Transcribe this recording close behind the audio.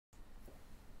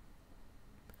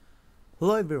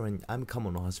Hello everyone, I'm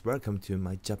Kamonohashi. Welcome to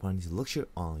my Japanese lecture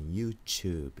on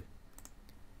YouTube.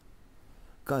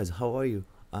 Guys, how are you?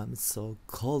 I'm so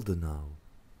cold now.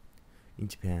 In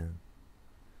Japan,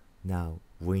 now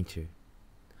winter.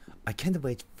 I can't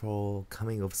wait for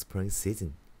coming of spring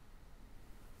season.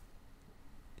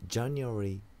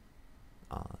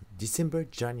 December,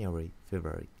 January,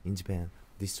 February in Japan.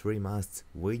 These 3 months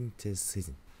winter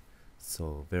season.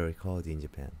 So very cold in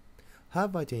Japan. How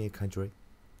about in your country?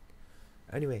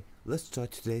 Anyway, let's start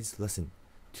today's lesson.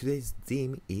 Today's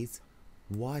theme is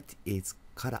what is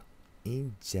kara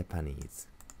in Japanese.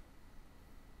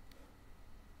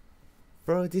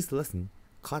 For this lesson,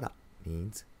 kara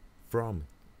means from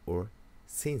or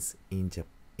since in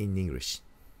English.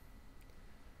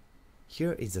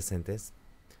 Here is a sentence.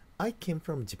 I came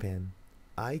from Japan.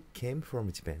 I came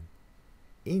from Japan.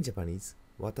 In Japanese,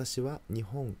 私は日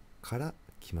本から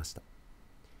来ました。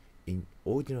In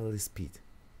ordinary speed.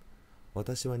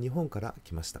 私は日本から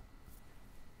来ました。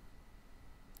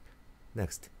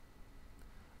Next.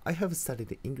 I have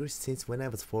studied English since when I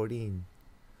was 14.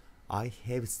 I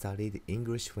have studied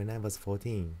English when I was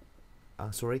 14. I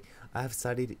have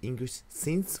studied English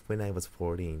since when I was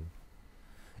 14.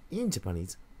 In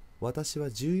Japanese, 私は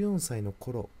14歳の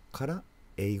頃から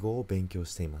英語を勉強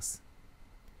しています。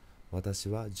私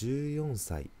は14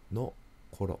歳の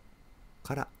頃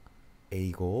から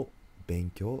英語を勉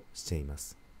強していま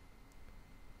す。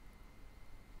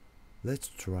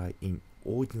Let's try in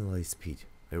ordinary speed.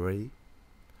 Are you ready?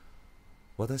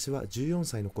 私は14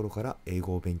歳の頃から英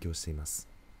語を勉強しています。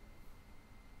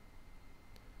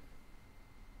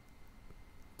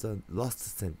The last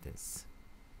sentence.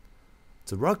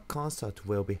 The rock concert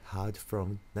will be held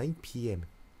from 9 p.m.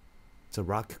 The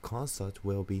rock concert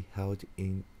will be held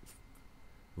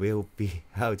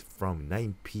from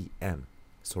 9 p.m.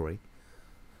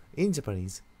 In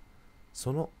Japanese,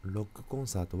 そのロックコン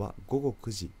サートは午後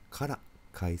9時から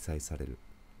開催される。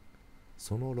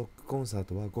そのロックコンサー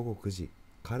トは午後9時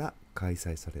から開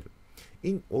催される。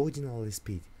In ordinary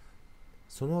speed,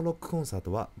 そのロックコンサー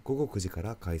トは午後9時か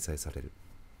ら開催される。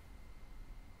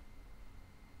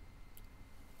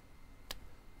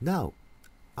Now,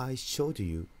 I showed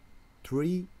you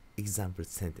 3 example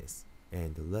sentences,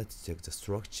 and let's check the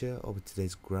structure of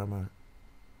today's grammar.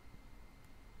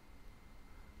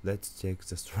 Let's check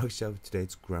the structure of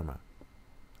today's grammar.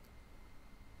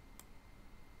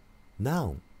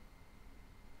 Noun,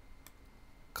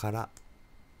 kara,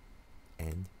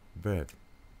 and verb.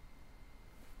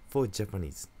 For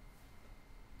Japanese,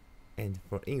 and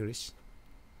for English,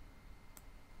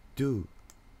 do,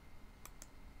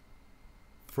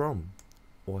 from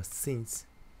or since,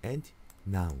 and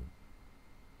noun.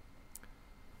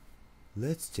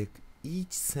 Let's check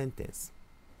each sentence.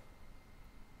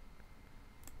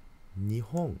 日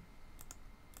本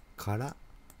から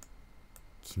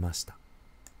来ました。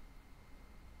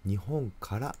日本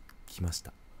から来まし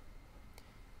た。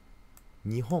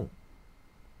日本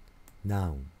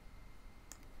noun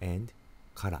and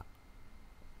から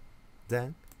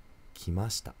then 来ま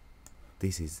した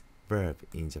This is verb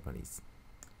in Japanese.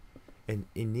 And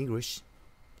in English,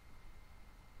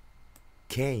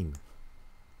 came,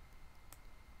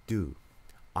 do,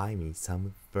 I mean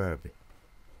some verb,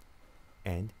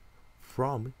 and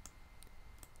from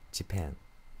Japan.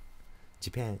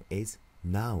 Japan is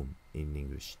noun in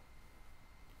English.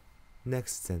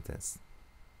 Next sentence.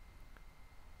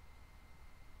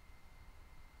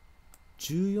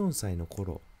 14歳の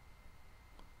頃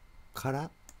か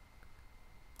ら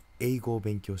英語を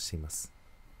勉強しています。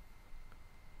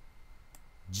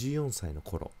14歳の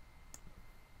頃。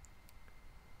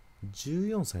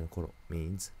14歳の頃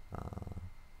means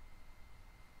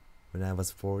when I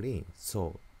was 14.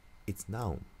 So it's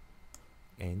noun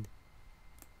and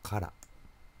から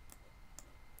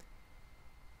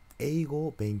英語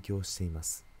を勉強していま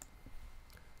す。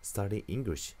Study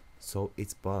English, so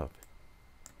it's verb.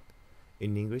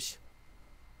 In English,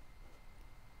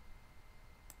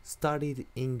 studied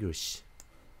English,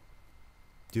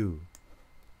 do,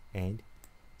 and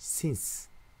since.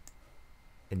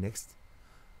 And next,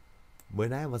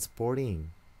 when I was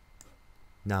 14,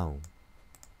 noun.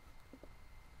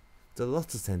 The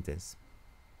last sentence.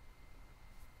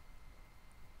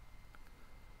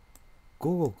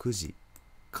 午後9時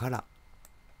から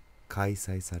開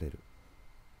催される。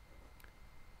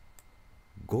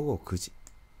午後9時。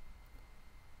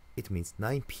It means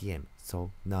 9 p.m. So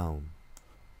noun.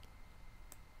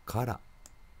 から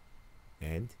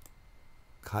and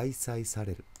開催さ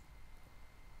れる。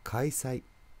開催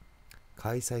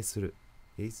する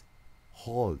is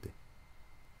hold.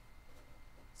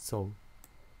 So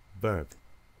verb.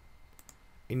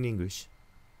 In English,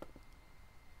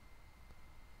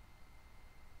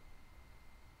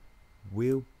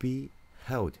 will be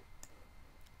held.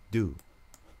 Do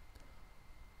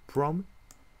from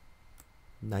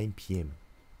 9 p.m.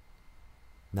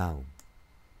 Now.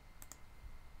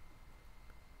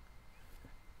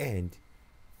 And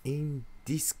in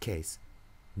this case,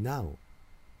 now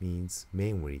means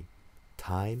mainly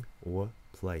time or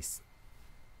place.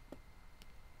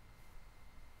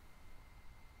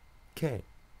 Okay,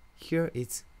 here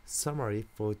is summary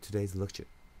for today's lecture.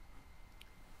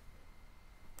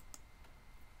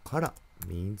 Kara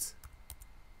means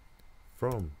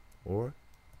from or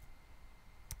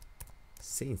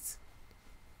since,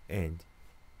 and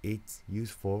it's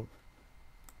used for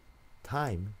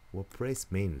time or place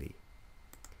mainly.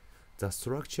 The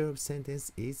structure of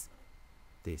sentence is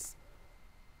this.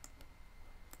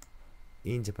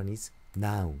 In Japanese,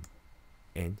 noun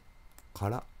and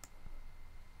kara,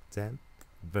 then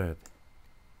verb.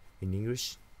 In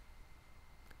English,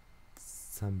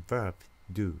 some verb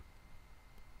do,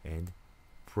 and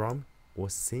from or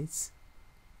since,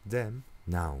 then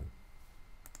noun.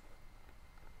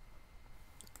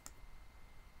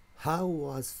 How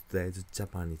was today's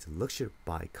Japanese lecture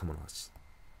by Kamonohashi?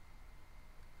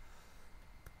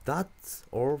 That's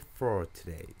all for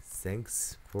today.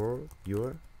 Thanks for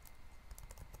your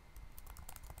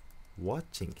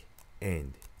watching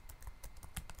and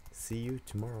see you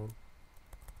tomorrow.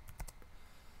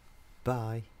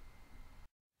 Bye.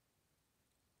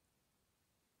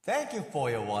 Thank you for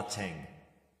your watching.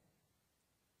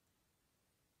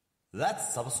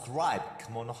 Let's subscribe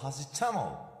Kamonohashi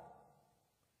channel.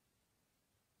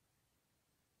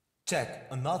 Check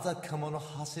another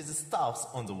Kamonohashi's stuffs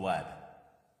on the web.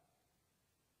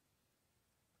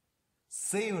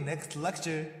 See you next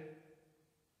lecture.